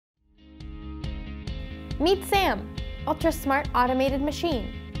Meet Sam, Altra's smart automated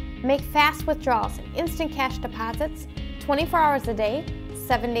machine. Make fast withdrawals and instant cash deposits 24 hours a day,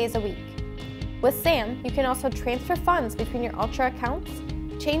 7 days a week. With Sam, you can also transfer funds between your Altra accounts,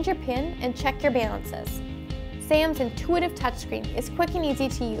 change your PIN, and check your balances. Sam's intuitive touchscreen is quick and easy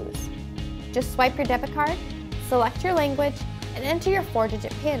to use. Just swipe your debit card, select your language, and enter your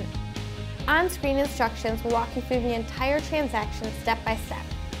 4-digit PIN. On-screen instructions will walk you through the entire transaction step by step.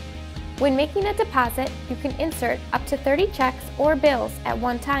 When making a deposit, you can insert up to 30 checks or bills at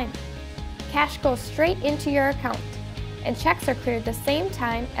one time. Cash goes straight into your account, and checks are cleared the same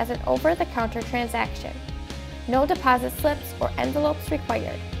time as an over-the-counter transaction. No deposit slips or envelopes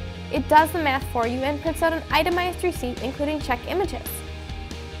required. It does the math for you and prints out an itemized receipt including check images.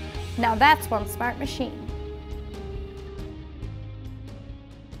 Now that's one smart machine.